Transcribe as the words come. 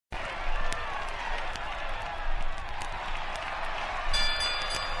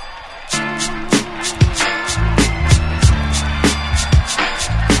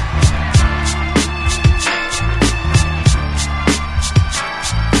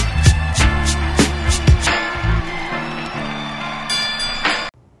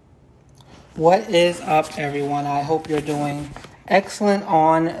What is up, everyone? I hope you're doing excellent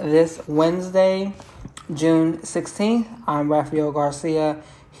on this Wednesday, June 16th. I'm Rafael Garcia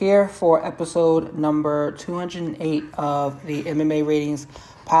here for episode number 208 of the MMA Ratings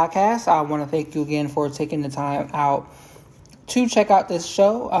podcast. I want to thank you again for taking the time out to check out this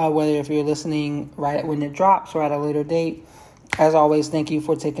show, whether if you're listening right when it drops or at a later date. As always, thank you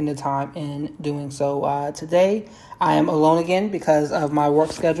for taking the time in doing so. Today, I am alone again because of my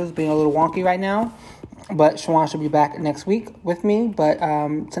work schedules being a little wonky right now. But Shawan should be back next week with me. But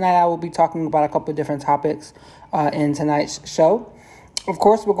tonight I will be talking about a couple of different topics in tonight's show. Of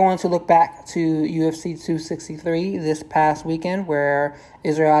course, we're going to look back to UFC 263 this past weekend, where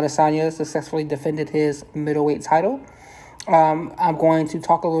Israel Adesanya successfully defended his middleweight title. I'm going to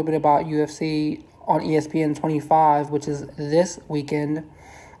talk a little bit about UFC on ESPN 25, which is this weekend,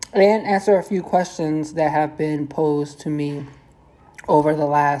 and answer a few questions that have been posed to me over the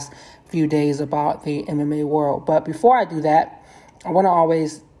last few days about the MMA world. But before I do that, I want to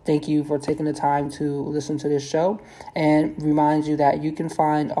always thank you for taking the time to listen to this show and remind you that you can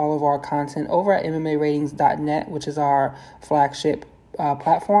find all of our content over at MMAratings.net, which is our flagship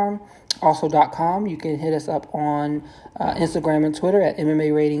platform. Also .com. You can hit us up on Instagram and Twitter at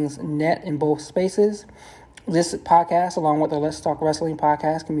MMARatingsNet in both spaces. This podcast, along with the Let's Talk Wrestling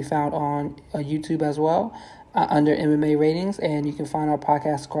podcast, can be found on YouTube as well under MMA Ratings. And you can find our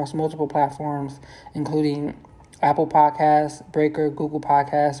podcast across multiple platforms, including Apple Podcasts, Breaker, Google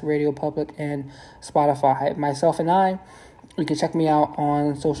Podcasts, Radio Public, and Spotify. Myself and I, you can check me out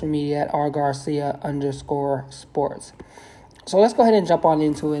on social media at rgarcia_sports. So let's go ahead and jump on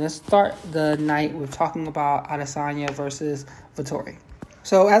into it. Let's start the night with talking about Adesanya versus Vettori.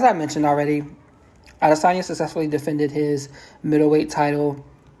 So as I mentioned already, Adesanya successfully defended his middleweight title.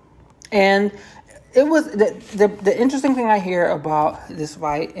 And it was the interesting thing I hear about this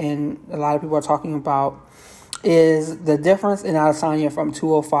fight, and a lot of people are talking about, is the difference in Adesanya from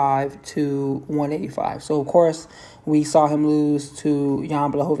 205 to 185. So of course, we saw him lose to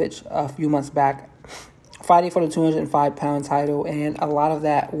Jan Blachowicz a few months back, fighting for the 205-pound title, and a lot of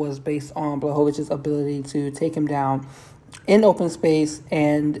that was based on Blachowicz's ability to take him down in open space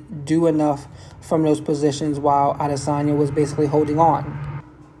and do enough from those positions while Adesanya was basically holding on.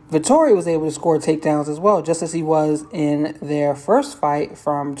 Vettori was able to score takedowns as well, just as he was in their first fight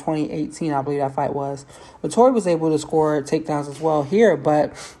from 2018, I believe that fight was. Vettori was able to score takedowns as well here,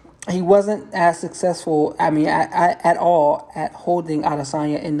 but he wasn't as successful, at all at holding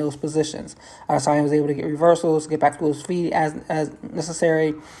Adesanya in those positions. Adesanya was able to get reversals, get back to his feet as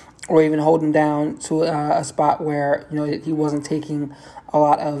necessary, or even hold him down to a spot where he wasn't taking a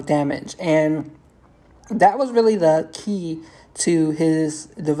lot of damage. And that was really the key to his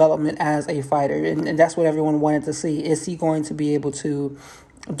development as a fighter, and that's what everyone wanted to see. Is he going to be able to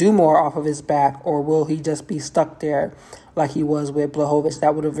do more off of his back, or will he just be stuck there like he was with Blachowicz?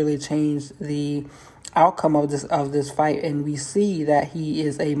 That would have really changed the outcome of this fight, and we see that he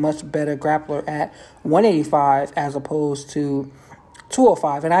is a much better grappler at 185 as opposed to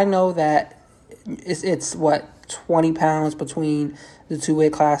 205. And I know that it's 20 pounds between the two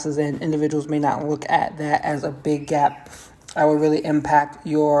weight classes, and individuals may not look at that as a big gap that would really impact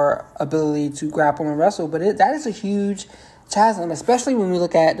your ability to grapple and wrestle, but that is a huge chasm, especially when we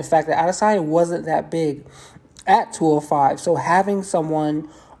look at the fact that Adesanya wasn't that big at 205. So having someone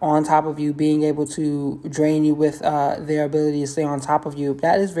on top of you, being able to drain you with their ability to stay on top of you,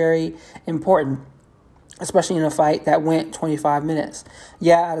 that is very important, especially in a fight that went 25 minutes.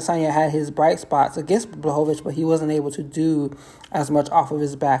 Yeah, Adesanya had his bright spots against Blachowicz, but he wasn't able to do as much off of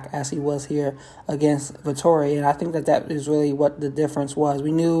his back as he was here against Vettori. And I think that is really what the difference was.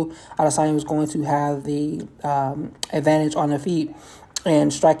 We knew Adesanya was going to have the advantage on the feet,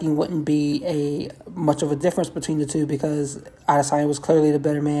 and striking wouldn't be much of a difference between the two because Adesanya was clearly the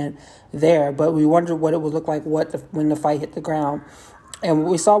better man there. But we wondered what it would look like when the fight hit the ground. And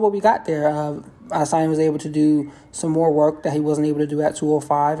we saw what we got there. Adesanya was able to do some more work that he wasn't able to do at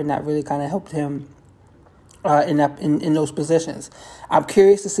 205, and that really kind of helped him in those positions. I'm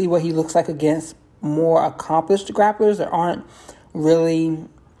curious to see what he looks like against more accomplished grapplers. There aren't really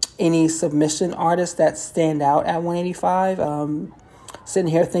any submission artists that stand out at 185.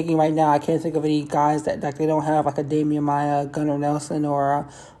 Sitting here thinking right now, I can't think of any guys that they don't have, like a Damian Maia, Gunnar Nelson, or a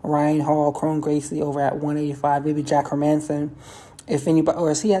Ryan Hall, Kron Gracie over at 185. Maybe Jack Hermanson, if anybody,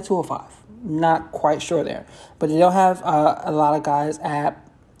 or is he at 205? Not quite sure there, but they don't have a lot of guys at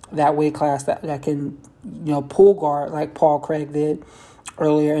that weight class that can pull guard like Paul Craig did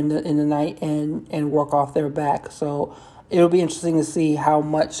earlier in the night and work off their back. So it'll be interesting to see how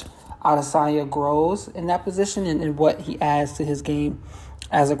much Adesanya grows in that position and what he adds to his game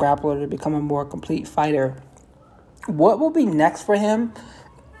as a grappler to become a more complete fighter. What will be next for him?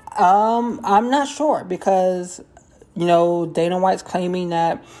 I'm not sure because, Dana White's claiming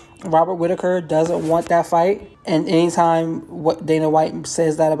that Robert Whittaker doesn't want that fight. And anytime what Dana White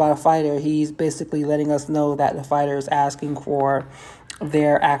says that about a fighter, he's basically letting us know that the fighter is asking for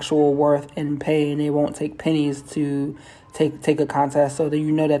their actual worth and pay, and they won't take pennies to take a contest. So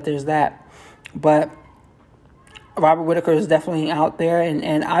that that there's that. But Robert Whittaker is definitely out there,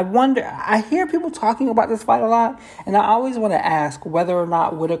 and I hear people talking about this fight a lot, and I always want to ask whether or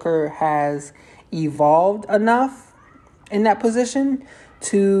not Whittaker has evolved enough in that position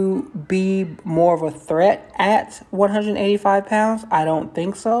to be more of a threat at 185 pounds. I don't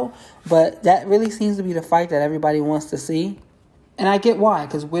think so, but that really seems to be the fight that everybody wants to see. And I get why,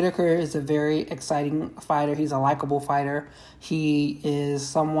 because Whittaker is a very exciting fighter. He's a likable fighter. He is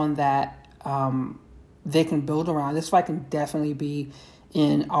someone that they can build around. This fight can definitely be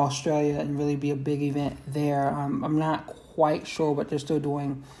in Australia and really be a big event there. I'm not quite sure what they're still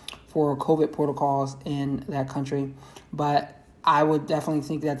doing for COVID protocols in that country, but I would definitely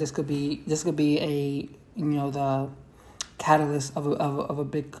think that this could be a the catalyst of a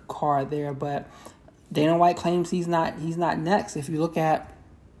big card there. But Dana White claims he's not next. If you look at,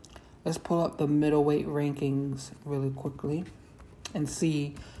 let's pull up the middleweight rankings really quickly and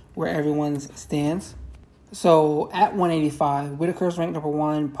see where everyone stands. So at 185, Whittaker's ranked number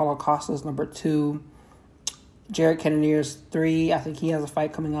 1, Paulo Costa's number 2, Jared Cannonier's 3. I think he has a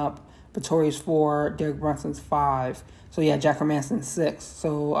fight coming up. Vettori's 4, Derek Brunson's 5. So yeah, Jack Hermansson's 6.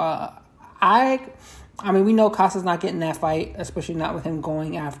 So we know Costa's not getting that fight, especially not with him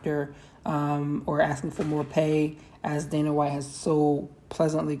going after or asking for more pay, as Dana White has so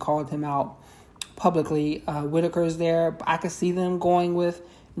pleasantly called him out publicly. Whittaker's there. I could see them going with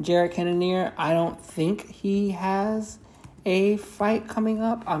Jared Cannonier. I don't think he has a fight coming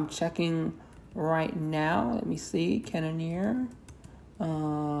up. I'm checking right now. Let me see. Cannonier.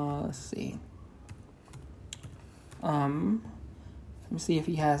 Let's see. Let me see if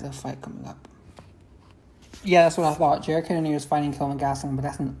he has a fight coming up. Yeah, that's what I thought. Jared Cannonier is fighting Kelvin Gastelum, but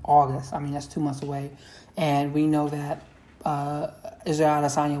that's in August. That's 2 months away. And we know that Israel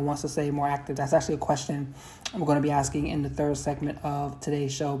Adesanya wants to stay more active. That's actually a question we're going to be asking in the third segment of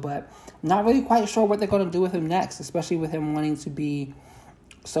today's show. But I'm not really quite sure what they're going to do with him next, especially with him wanting to be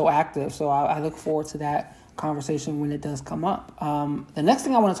so active. So I look forward to that conversation when it does come up. The next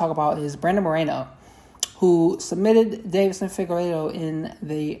thing I want to talk about is Brandon Moreno, who submitted Deiveson Figueiredo in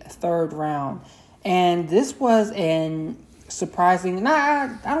the third round. And this was an surprising,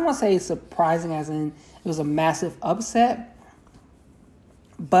 I don't want to say surprising as in it was a massive upset,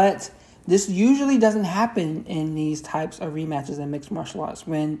 but this usually doesn't happen in these types of rematches in mixed martial arts.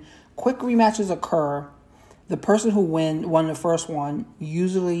 When quick rematches occur, the person who won the first one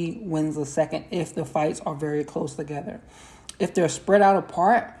usually wins the second if the fights are very close together. If they're spread out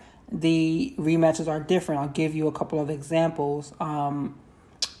apart, the rematches are different. I'll give you a couple of examples.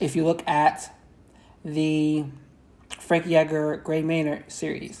 If you look at the Frankie Edgar, Gray Maynard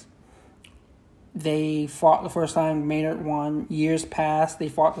series, they fought the first time, Maynard won. Years passed, they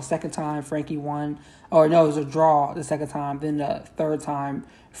fought the second time, Frankie won. Or no, it was a draw the second time. Then the third time,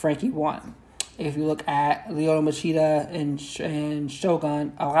 Frankie won. If you look at Lyoto Machida and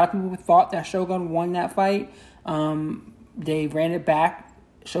Shogun, a lot of people thought that Shogun won that fight. They ran it back.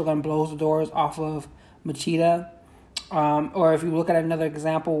 Shogun blows the doors off of Machida. Or if you look at another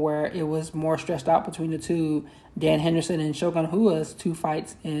example where it was more stretched out between the two, Dan Henderson and Shogun Rua's 2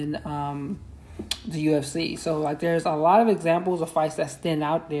 fights in the UFC. So there's a lot of examples of fights that stand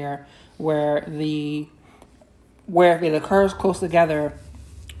out there where if it occurs close together,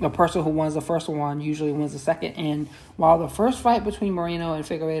 the person who wins the first one usually wins the second. And while the first fight between Moreno and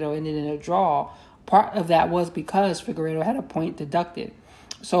Figueiredo ended in a draw, part of that was because Figueiredo had a point deducted.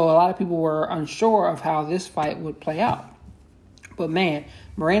 So a lot of people were unsure of how this fight would play out. But man,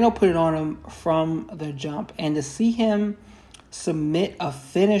 Moreno put it on him from the jump. And to see him submit a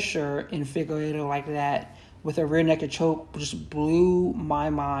finisher in Figueiredo like that with a rear naked choke just blew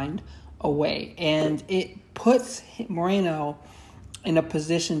my mind away. And it puts Moreno in a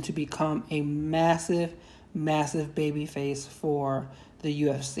position to become a massive, massive babyface for the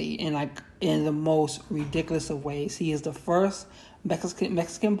UFC in the most ridiculous of ways. He is the first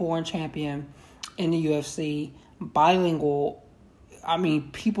Mexican-born champion in the UFC, bilingual.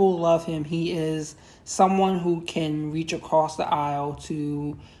 People love him. He is someone who can reach across the aisle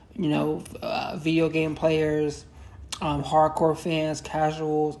to, video game players, hardcore fans,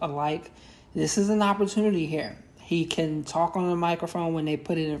 casuals alike. This is an opportunity here. He can talk on the microphone when they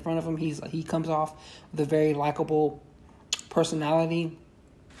put it in front of him. He comes off with a very likable personality.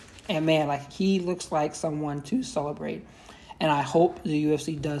 And man, like, he looks like someone to celebrate. And I hope the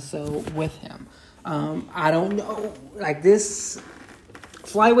UFC does so with him. I don't know. Like, this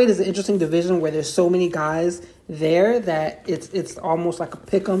flyweight is an interesting division where there's so many guys there that it's almost like a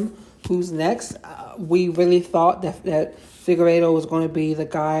pick'em who's next. We really thought that Figueiredo was going to be the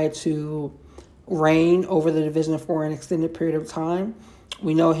guy to reign over the division for an extended period of time.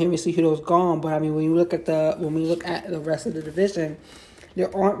 We know Henry Cejudo's gone, but I mean, when we look at the rest of the division,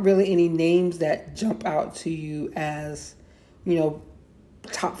 there aren't really any names that jump out to you as,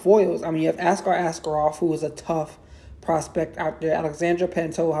 top foils. I mean, you have Askar Askarov, who is a tough prospect out there, Alexandra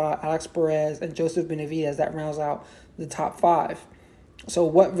Pantoja, Alex Perez, and Joseph Benavidez. That rounds out the top 5. So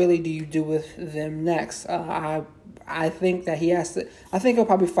what really do you do with them next? I think that he has to. I think he'll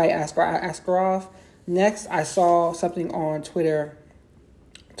probably fight Askarov next. I saw something on Twitter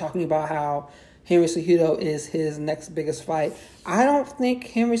talking about how Henry Cejudo is his next biggest fight. I don't think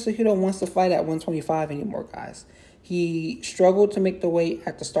Henry Cejudo wants to fight at 125 anymore, guys. He struggled to make the weight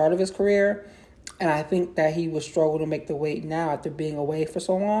at the start of his career, and I think that he will struggle to make the weight now after being away for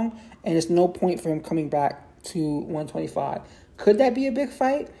so long, and there's no point for him coming back to 125. Could that be a big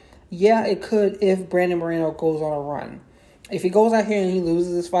fight? Yeah, it could if Brandon Moreno goes on a run. If he goes out here and he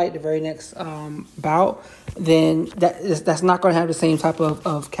loses this fight the very next bout, then that's not going to have the same type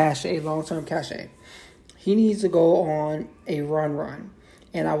of cachet, long-term cachet. He needs to go on a run,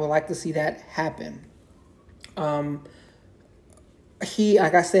 and I would like to see that happen. Like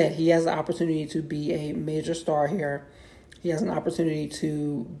I said, he has the opportunity to be a major star here. He has an opportunity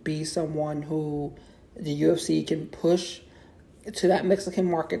to be someone who the UFC can push to that Mexican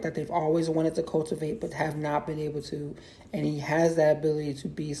market that they've always wanted to cultivate but have not been able to. And he has that ability to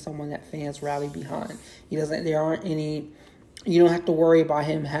be someone that fans rally behind. You don't have to worry about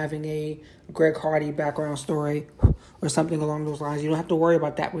him having a Greg Hardy background story or something along those lines. You don't have to worry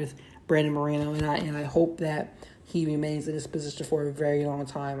about that with Brandon Moreno. And I hope that he remains in this position for a very long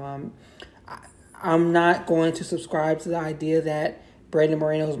time. I'm not going to subscribe to the idea that Brandon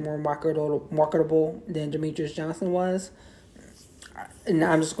Moreno is more marketable than Demetrius Johnson was. And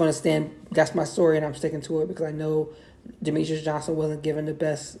I'm just going to stand, that's my story, and I'm sticking to it because I know Demetrius Johnson wasn't given the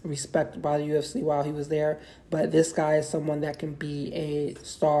best respect by the UFC while he was there. But this guy is someone that can be a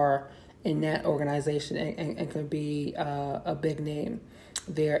star in that organization and can be a big name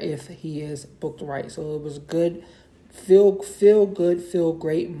there if he is booked right. So it was good, feel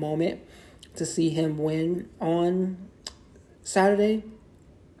great moment to see him win on Saturday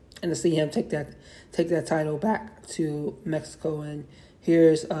and to see him take that title back to Mexico. And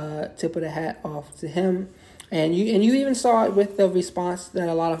here's a tip of the hat off to him. And you even saw it with the response that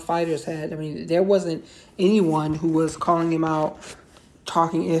a lot of fighters had. I mean, there wasn't anyone who was calling him out,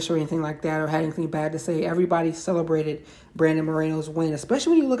 talking ish or anything like that, or had anything bad to say. Everybody celebrated Brandon Moreno's win,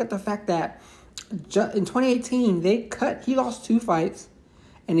 especially when you look at the fact that in 2018 he lost 2 fights,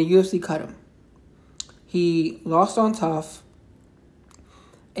 and the UFC cut him. He lost on TUF,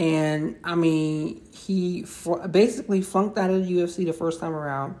 and I mean, he basically flunked out of the UFC the first time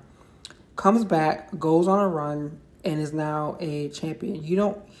around, comes back, goes on a run, and is now a champion. You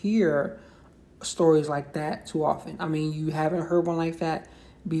don't hear stories like that too often. I mean, you haven't heard one like that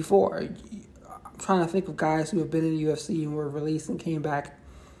before. I'm trying to think of guys who have been in the UFC and were released and came back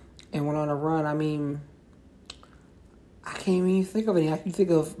and went on a run. I mean, I can't even think of any. I can think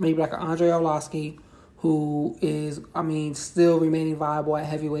of maybe like an Andrei Arlovski, who is, I mean, still remaining viable at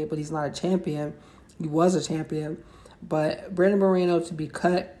heavyweight, but he's not a champion. He was a champion. But Brandon Moreno to be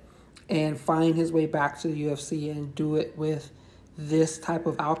cut and find his way back to the UFC and do it with this type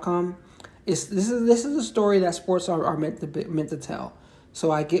of outcome, this is a story that sports are meant to tell.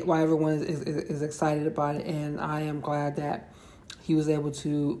 So I get why everyone is excited about it, and I am glad that he was able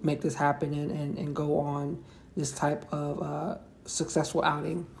to make this happen and go on this type of successful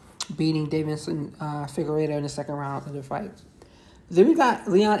outing, beating Deiveson Figueiredo in the second round of the fight. Then we got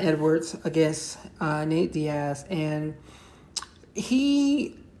Leon Edwards against Nate Diaz, and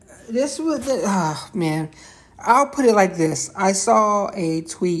man, I'll put it like this. I saw a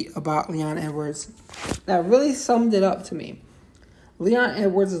tweet about Leon Edwards that really summed it up to me. Leon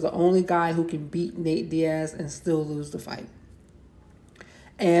Edwards is the only guy who can beat Nate Diaz and still lose the fight.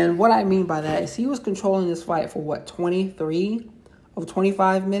 And what I mean by that is he was controlling this fight for 23 of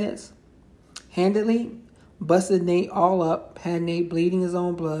 25 minutes, handedly, busted Nate all up, had Nate bleeding his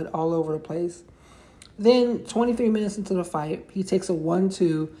own blood all over the place. Then 23 minutes into the fight, he takes a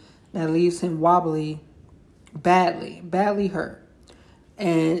 1-2 that leaves him wobbly, badly hurt.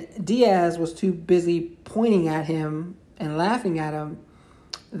 And Diaz was too busy pointing at him and laughing at him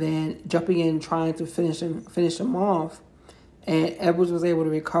than jumping in trying to finish him off. And Edwards was able to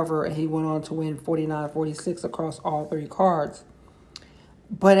recover, and he went on to win 49-46 across all 3 cards.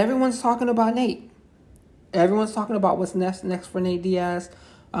 But everyone's talking about Nate. Everyone's talking about what's next for Nate Diaz,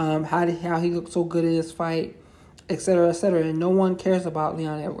 how he looked so good in his fight, etc., etc. And no one cares about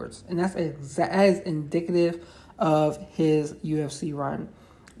Leon Edwards. And that is indicative of his UFC run.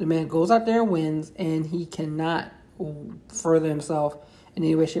 The man goes out there and wins, and he cannot further himself in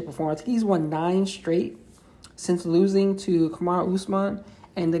any way, shape, or form. He's won 9 straight since losing to Kamaru Usman,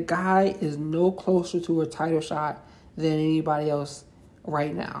 and the guy is no closer to a title shot than anybody else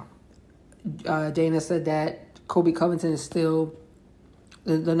right now. Dana said that Colby Covington is still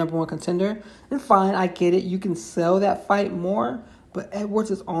the number 1 contender. And fine, I get it. You can sell that fight more, but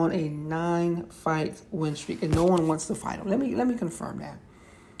Edwards is on a 9-fight win streak, and no one wants to fight him. Let me confirm that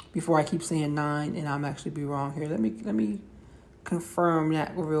before I keep saying 9, and I'm actually be wrong here. Let me confirm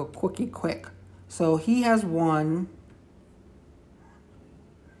that real quick. So he has won,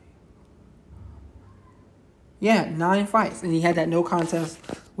 9 fights. And he had that no contest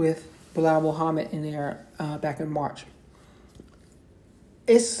with Bilal Muhammad in there back in March.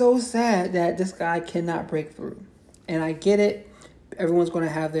 It's so sad that this guy cannot break through. And I get it. Everyone's going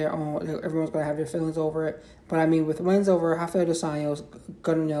to have their feelings over it. But I mean, with wins over Rafael dos Anjos,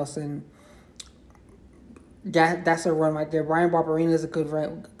 Gunnar Nelson, that's a run right there. Brian Barberena is a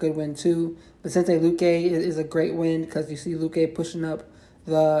good win too. Vicente Luque is a great win because you see Luque pushing up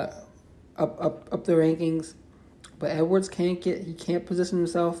the rankings. But Edwards can't position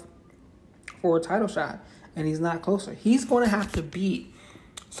himself for a title shot, and he's not closer. He's going to have to beat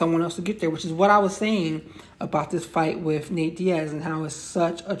someone else to get there, which is what I was saying about this fight with Nate Diaz and how it's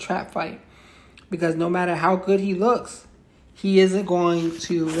such a trap fight. Because no matter how good he looks, he isn't going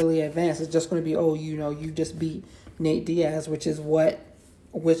to really advance. It's just going to be, you just beat Nate Diaz, which is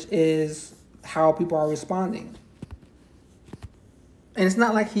how people are responding. And it's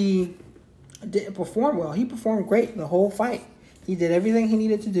not like he didn't perform well. He performed great the whole fight. He did everything he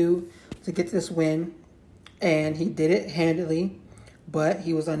needed to do to get this win, and he did it handily, but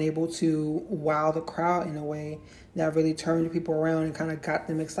he was unable to wow the crowd in a way that really turned people around and kind of got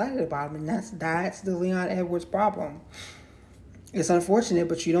them excited about him. And that's the Leon Edwards problem. It's unfortunate,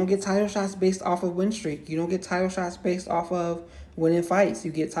 but you don't get title shots based off of win streak. You don't get title shots based off of winning fights.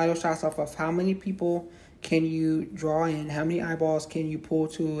 You get title shots off of how many people can you draw in, how many eyeballs can you pull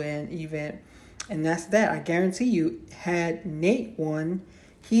to an event. And that's that. I guarantee you, had Nate won,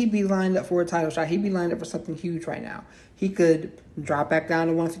 he'd be lined up for a title shot. He'd be lined up for something huge right now. He could drop back down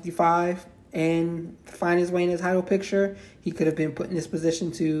to 155 and find his way in the title picture. He could have been put in this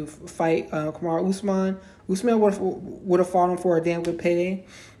position to fight Kamaru Usman. Usman would have fought him for a damn good payday.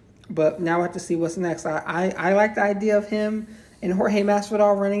 But now we have to see what's next. I like the idea of him and Jorge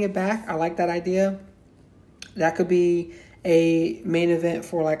Masvidal running it back. I like that idea. That could be a main event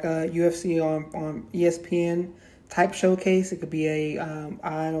for like a UFC on ESPN type showcase. It could be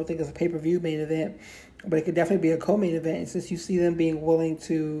I don't think it's a pay-per-view main event, but it could definitely be a co-main event. And since you see them being willing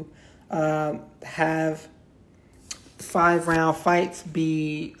to have 5-round fights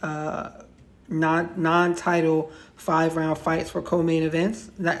be non-title 5-round fights for co-main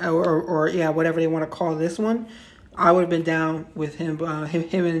events, or whatever they want to call this one, I would have been down with him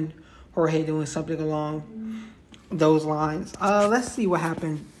and Jorge doing something along those lines. Let's see what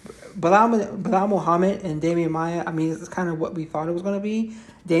happened. Bilal Muhammad and Damian Maia, I mean, it's kind of what we thought it was going to be.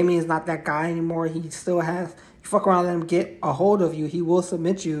 Damian is not that guy anymore. He still has, you fuck around and let him get a hold of you, he will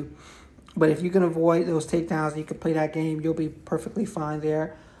submit you. But if you can avoid those takedowns and you can play that game, you'll be perfectly fine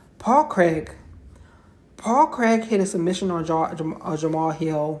there. Paul Craig hit a submission on Jamal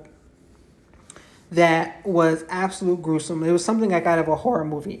Hill that was absolute gruesome. It was something like out of a horror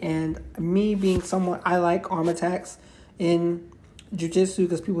movie. And me being someone, I like arm attacks in jiu-jitsu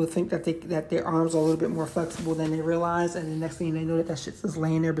because people think that their arms are a little bit more flexible than they realize. And the next thing they know that shit's just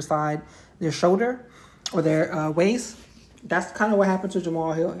laying there beside their shoulder or their waist. That's kind of what happened to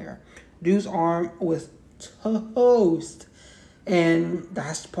Jamal Hill here. Dude's arm was toast. And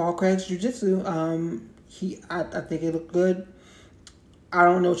that's Paul Craig's jiu-jitsu. I think it looked good. I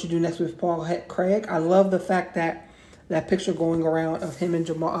don't know what you do next with Paul Craig. I love the fact that picture going around of him and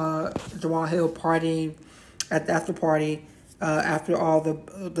Jamal Hill partying at the after party after all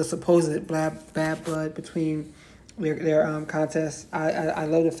the supposed bad blood between their contests. I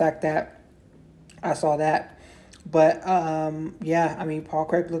love the fact that I saw that. But I mean, Paul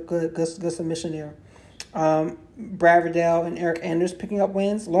Craig looked good. Good submission there. Brad Riddell and Eric Anders picking up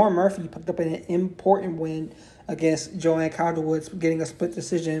wins. Lauren Murphy picked up an important win against Joanne Calderwood, getting a split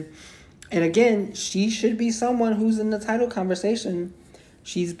decision. And again, she should be someone who's in the title conversation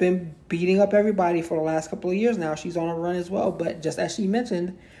She's been beating up everybody for the last couple of years now. She's on a run as well. But just as she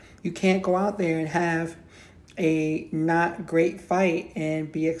mentioned, you can't go out there and have a not great fight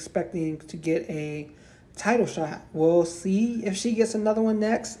and be expecting to get a title shot. We'll see if she gets another one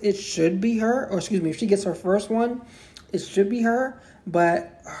next. It should be her. Or excuse me, if she gets her first one, it should be her.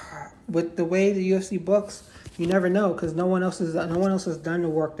 But with the way the UFC books, you never know, because no one else has done the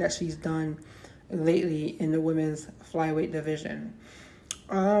work that she's done lately in the women's flyweight division.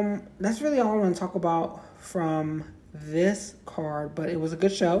 That's really all I want to talk about from this card, but it was a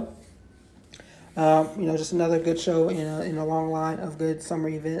good show. Just another good show in a long line of good summer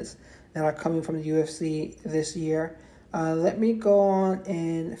events that are coming from the UFC this year. Let me go on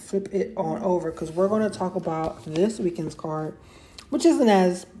and flip it on over, because we're going to talk about this weekend's card, which isn't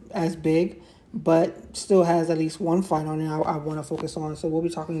as big, but still has at least one fight on it I want to focus on. So we'll be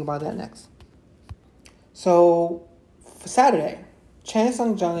talking about that next. So for Saturday, Chan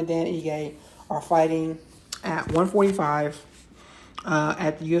Sung Jung and Dan Ige are fighting at 145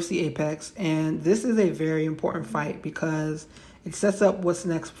 at the UFC Apex. And this is a very important fight because it sets up what's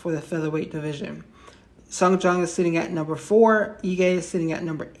next for the featherweight division. Sung Jung is sitting at number 4. Ige is sitting at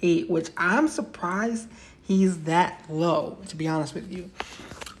number 8, which I'm surprised he's that low, to be honest with you.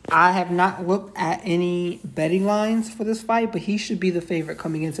 I have not looked at any betting lines for this fight, but he should be the favorite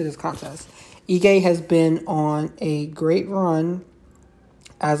coming into this contest. Ige has been on a great run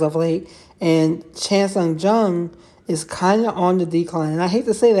as of late, and Chan Sung Jung is kind of on the decline. And I hate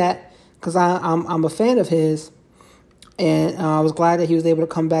to say that because I'm a fan of his, and I was glad that he was able to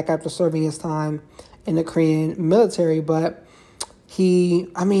come back after serving his time in the Korean military. But he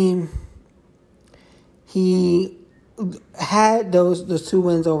had those 2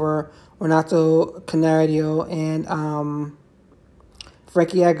 wins over Renato Canario and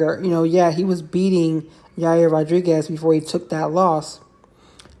Frankie Edgar. He was beating Yair Rodriguez before he took that loss.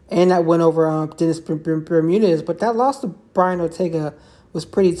 And that win over Dennis Bermudez. But that loss to Brian Ortega was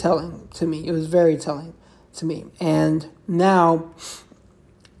pretty telling to me. It was very telling to me. And now,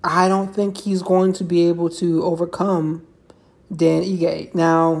 I don't think he's going to be able to overcome Dan Ige.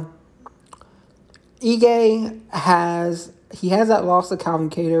 Now, Ige has that loss to Calvin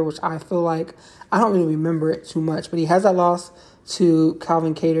Kattar, which I feel like, I don't really remember it too much, but he has that loss to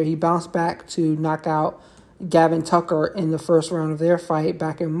Calvin Kattar. He bounced back to knock out Gavin Tucker in the first round of their fight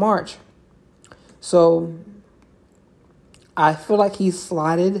back in March. So I feel like he's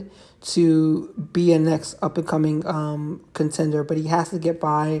slotted to be a next up-and-coming contender, but he has to get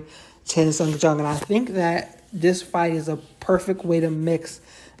by Chan Sung Jung. And I think that this fight is a perfect way to mix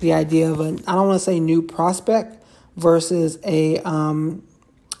the idea of I don't want to say new prospect versus a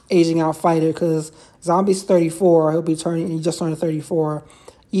aging out fighter, because Zombie's 34. He just turned 34.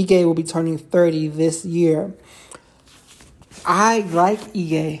 Ige will be turning 30 this year. I like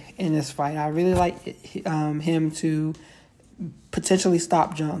Ige in this fight. I really like him to potentially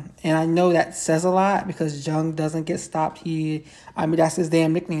stop Jung. And I know that says a lot because Jung doesn't get stopped. That's his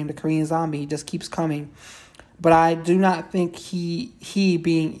damn nickname, the Korean Zombie. He just keeps coming. But I do not think he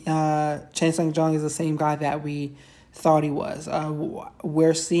being Chan Sung Jung is the same guy that we thought he was.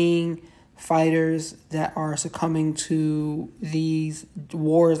 We're seeing fighters that are succumbing to these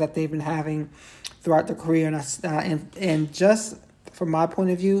wars that they've been having throughout their career. And just from my point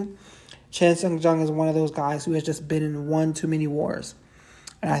of view, Chan Sung Jung is one of those guys who has just been in one too many wars.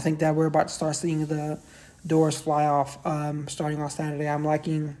 And I think that we're about to start seeing the doors fly off starting on Saturday. I'm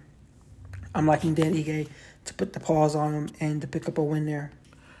liking Dan Ige to put the pause on him and to pick up a win there.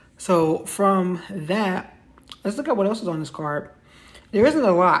 So from that, let's look at what else is on this card. There isn't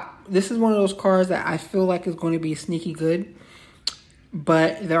a lot. This is one of those cards that I feel like is going to be sneaky good,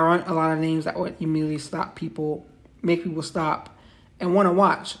 but there aren't a lot of names that would immediately make people stop and want to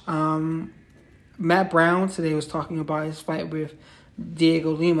watch. Matt Brown today was talking about his fight with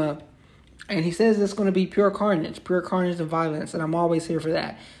Diego Lima, and he says it's going to be pure carnage and violence, and I'm always here for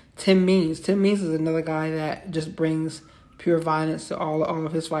that. Tim Means is another guy that just brings pure violence to all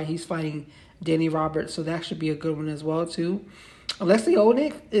of his fight. He's fighting Danny Roberts, so that should be a good one as well too. Alexei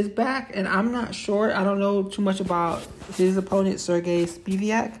Oleinik is back, and I'm not sure. I don't know too much about his opponent, Sergey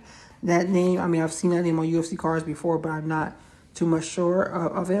Spivak. That name, I've seen that name on UFC cards before, but I'm not too much sure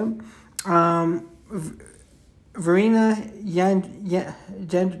of him. Verena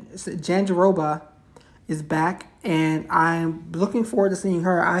Jandiroba is back, and I'm looking forward to seeing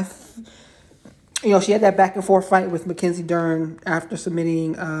her. She had that back and forth fight with Mackenzie Dern after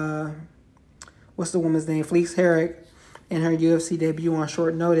submitting what's the woman's name, Felice Herrig, in her UFC debut on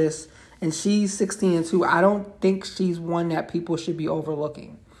short notice, and she's 16-2. I don't think she's one that people should be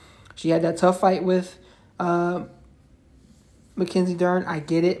overlooking. She had that tough fight with Mackenzie Dern, I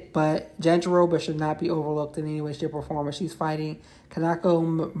get it, but Jandiroba should not be overlooked in any way, shape, or form. She's fighting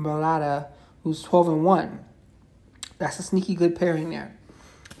Kanako Murata, who's 12-1. That's a sneaky good pairing there.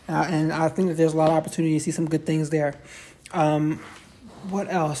 And I think that there's a lot of opportunity to see some good things there.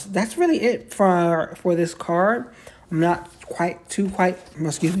 What else? That's really it for this card. I'm not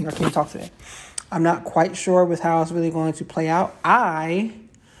excuse me, I can't talk today. I'm not quite sure with how it's really going to play out. I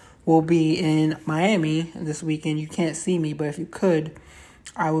will be in Miami this weekend. You can't see me, but if you could,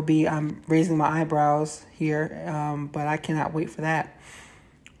 I'm raising my eyebrows here, but I cannot wait for that.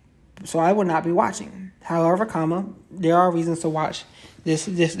 So I will not be watching. However, there are reasons to watch this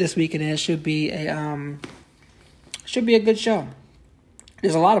weekend, and it should be a good show.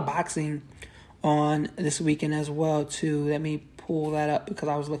 There's a lot of boxing on this weekend as well too. Let me pull that up because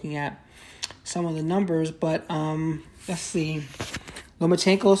I was looking at some of the numbers. But let's see.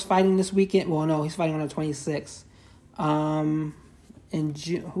 Lomachenko's fighting this weekend. Well, no, he's fighting on the 26th. In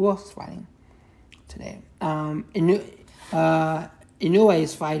June, who else is fighting today? Inoue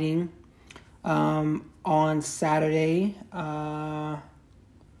is fighting on Saturday.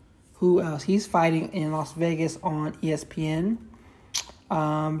 Who else? He's fighting in Las Vegas on ESPN.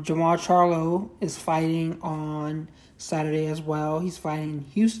 Jamal Charlo is fighting on Saturday as well. He's fighting in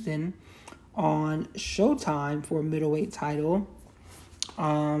Houston on Showtime for a middleweight title.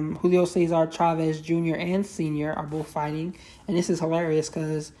 Julio Cesar Chavez Jr. and Sr. are both fighting. And this is hilarious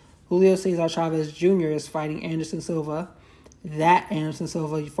because Julio Cesar Chavez Jr. is fighting Anderson Silva. That Anderson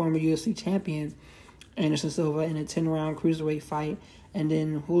Silva, former UFC champion Anderson Silva, in a 10-round cruiserweight fight. And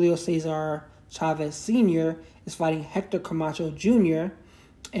then Julio Cesar Chavez Sr. is fighting Hector Camacho Jr.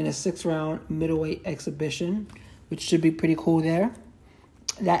 in a 6-round middleweight exhibition, which should be pretty cool there.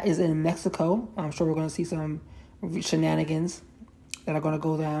 That is in Mexico. I'm sure we're going to see some shenanigans that are going to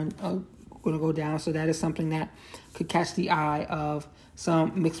go down. So that is something that could catch the eye of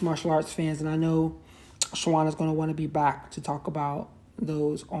some mixed martial arts fans. And I know Shawan is going to want to be back to talk about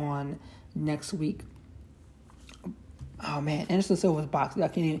those on next week. Oh, man, Anderson Silva's boxing. I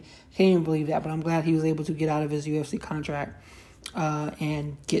can't even believe that, but I'm glad he was able to get out of his UFC contract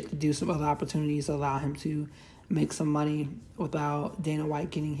and get to do some other opportunities to allow him to make some money without Dana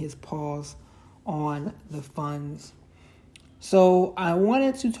White getting his paws on the funds. So I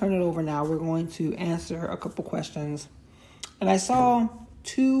wanted to turn it over now. We're going to answer a couple questions. And I saw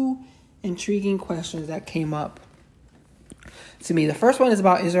two intriguing questions that came up to me. The first one is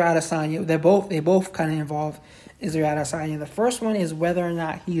about Israel Adesanya. They both kind of involve Israel Adesanya. The first one is whether or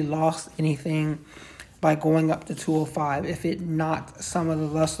not he lost anything by going up to 205, if it knocked some of the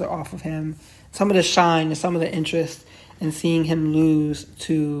luster off of him, some of the shine and some of the interest in seeing him lose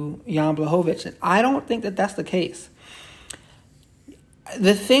to Jan Blachowicz. And I don't think that that's the case.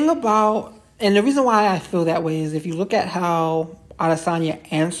 The thing about, and the reason why I feel that way is if you look at how Adesanya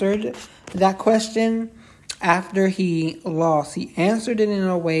answered that question after he lost, he answered it in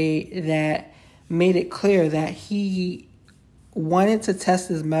a way that made it clear that he wanted to test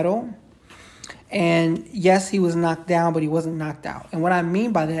his mettle. And yes, he was knocked down, but he wasn't knocked out. And what I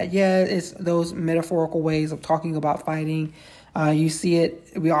mean by that, it's those metaphorical ways of talking about fighting. You see it,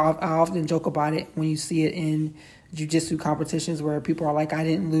 I often joke about it when you see it in jiu-jitsu competitions where people are like, I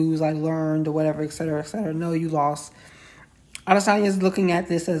didn't lose, I learned, or whatever, et cetera, et cetera. No, you lost. Adesanya is looking at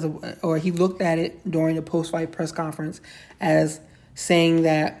this he looked at it during the post-fight press conference as saying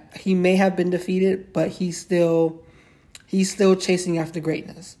that he may have been defeated, but he's still chasing after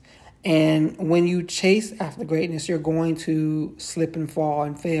greatness. And when you chase after greatness, you're going to slip and fall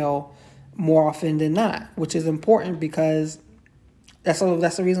and fail more often than not, which is important because that's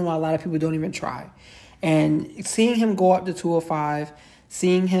the reason why a lot of people don't even try. And seeing him go up to 205,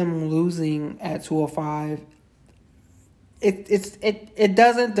 seeing him losing at 205, it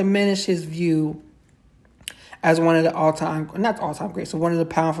doesn't diminish his view as one of the not all-time greats, so one of the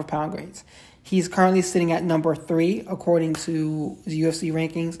pound-for-pound greats. He's currently sitting at number 3 according to the UFC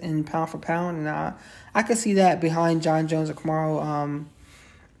rankings in pound-for-pound, and I could see that behind Jon Jones and Kamaru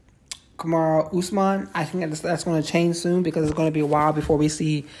Usman. I think that's going to change soon because it's going to be a while before we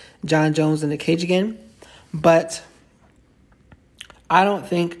see Jon Jones in the cage again. But I don't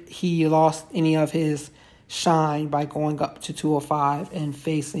think he lost any of his shine by going up to 205 and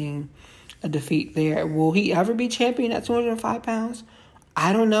facing a defeat there. Will he ever be champion at 205 pounds?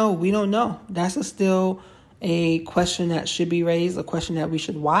 I don't know. We don't know. That's still a question that should be raised, a question that we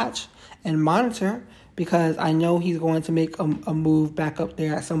should watch and monitor, because I know he's going to make a move back up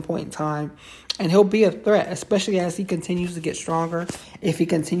there at some point in time. And he'll be a threat, especially as he continues to get stronger. If he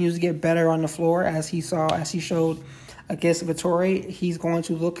continues to get better on the floor, as he showed against Vettori, he's going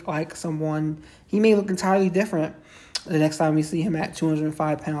to look like someone. He may look entirely different the next time we see him at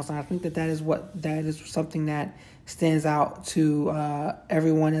 205 pounds. And I think that is something that stands out to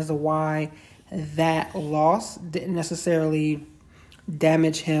everyone as to why that loss didn't necessarily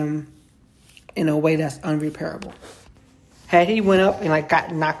damage him in a way that's unrepairable. Had he went up and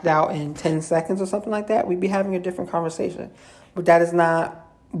got knocked out in 10 seconds or something like that, we'd be having a different conversation. But that is not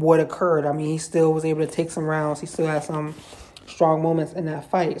what occurred. I mean, he still was able to take some rounds. He still had some strong moments in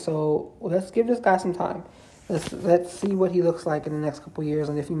that fight. So let's give this guy some time. Let's see what he looks like in the next couple of years,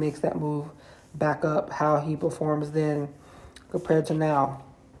 and if he makes that move back up, how he performs then compared to now.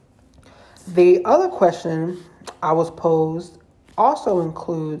 The other question I was posed also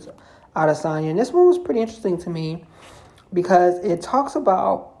includes Adesanya, and this one was pretty interesting to me because it talks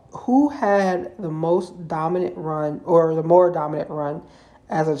about who had the most dominant run or the more dominant run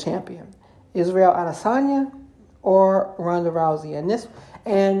as a champion, Israel Adesanya or Ronda Rousey.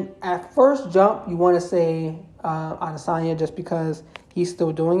 And at first jump, you want to say Adesanya just because he's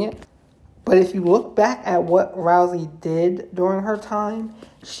still doing it. But if you look back at what Rousey did during her time,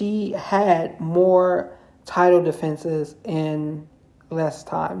 she had more title defenses in less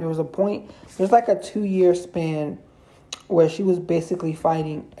time. There was a point, there's like a 2-year span where she was basically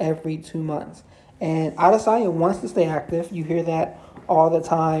fighting every 2 months. And Adesanya wants to stay active. You hear that all the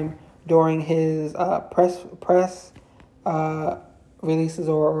time during his press releases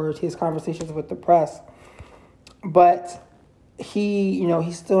or his conversations with the press. But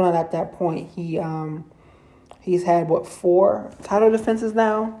he's still not at that point. He's had 4 title defenses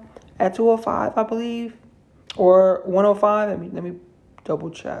now at 205, I believe, or 105. Let me double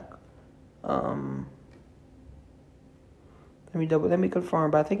check. Let me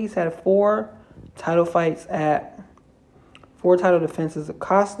confirm. But I think he's had 4 title fights at 4 title defenses: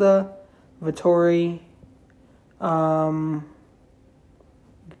 Acosta, Vettori,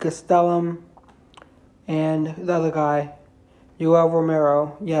 Gastelum, and the other guy, Yoel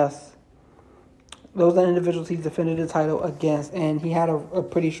Romero. Yes. Those are individuals he defended the title against, and he had a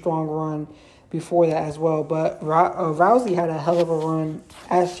pretty strong run before that as well. But Rousey had a hell of a run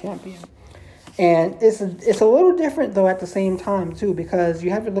as champion. And it's a little different, though, at the same time, too, because you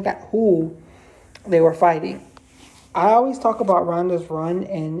have to look at who they were fighting. I always talk about Ronda's run,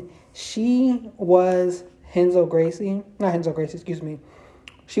 and she was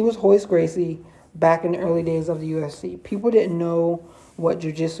She was Royce Gracie back in the early days of the UFC. People didn't know what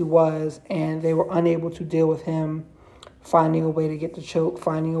jiu-jitsu was, and they were unable to deal with him finding a way to get the choke,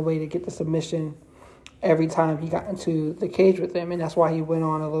 finding a way to get the submission every time he got into the cage with them. And that's why he went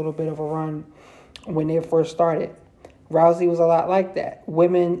on a little bit of a run when they first started. Rousey was a lot like that.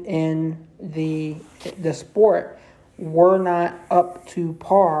 Women in the sport were not up to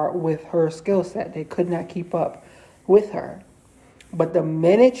par with her skill set. They could not keep up with her. But the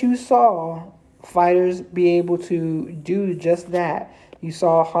minute you saw fighters be able to do just that, you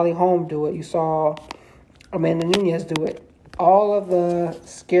saw Holly Holm do it, you saw Amanda Nunes do it, all of the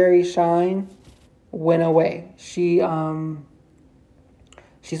scary shine went away. She started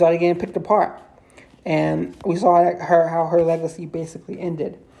getting picked apart. And we saw how her legacy basically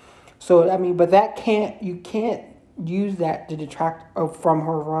ended. So, but you can't use that to detract from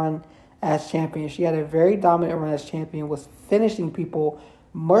her run as champion. She had a very dominant run as champion, was finishing people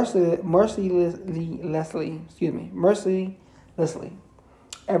mercilessly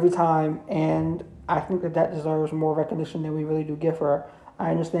every time. And I think that deserves more recognition than we really do give her. I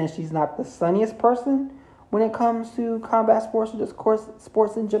understand she's not the sunniest person when it comes to combat sports or just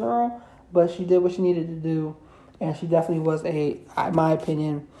sports in general, but she did what she needed to do, and she definitely was in my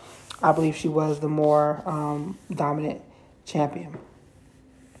opinion, I believe she was the more dominant champion.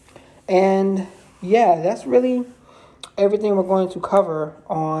 And yeah, that's really everything we're going to cover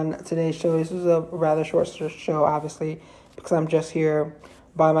on today's show. This is a rather short show, obviously, because I'm just here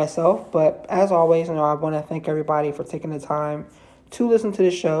by myself. But as always, I want to thank everybody for taking the time to listen to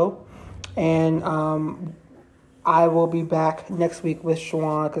the show. And I will be back next week with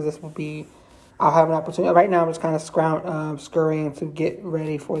Shawan, because I'll have an opportunity. Right now I'm just kind of scurrying to get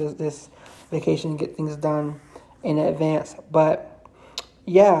ready for this vacation and get things done in advance. But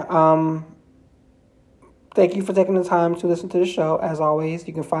yeah, thank you for taking the time to listen to the show. As always,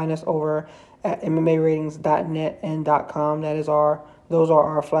 you can find us over at MMAratings.net and .com. Those are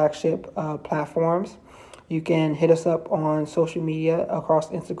our flagship platforms. You can hit us up on social media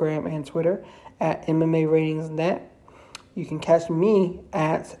across Instagram and Twitter at MMARatingsNet. You can catch me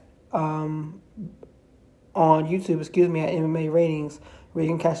on YouTube, at MMA Ratings, where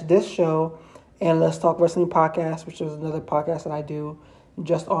you can catch this show and Let's Talk Wrestling Podcast, which is another podcast that I do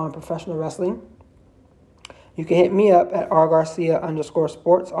just on professional wrestling. You can hit me up at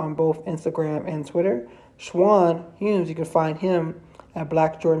rgarcia_sports on both Instagram and Twitter. Schwan Humes, you can find him at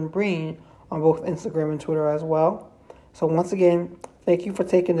Black Jordan Breen on both Instagram and Twitter as well. So once again, thank you for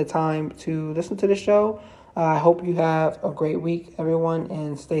taking the time to listen to the show. I hope you have a great week, everyone,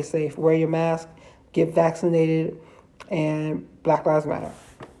 and stay safe. Wear your mask, get vaccinated, and Black Lives Matter.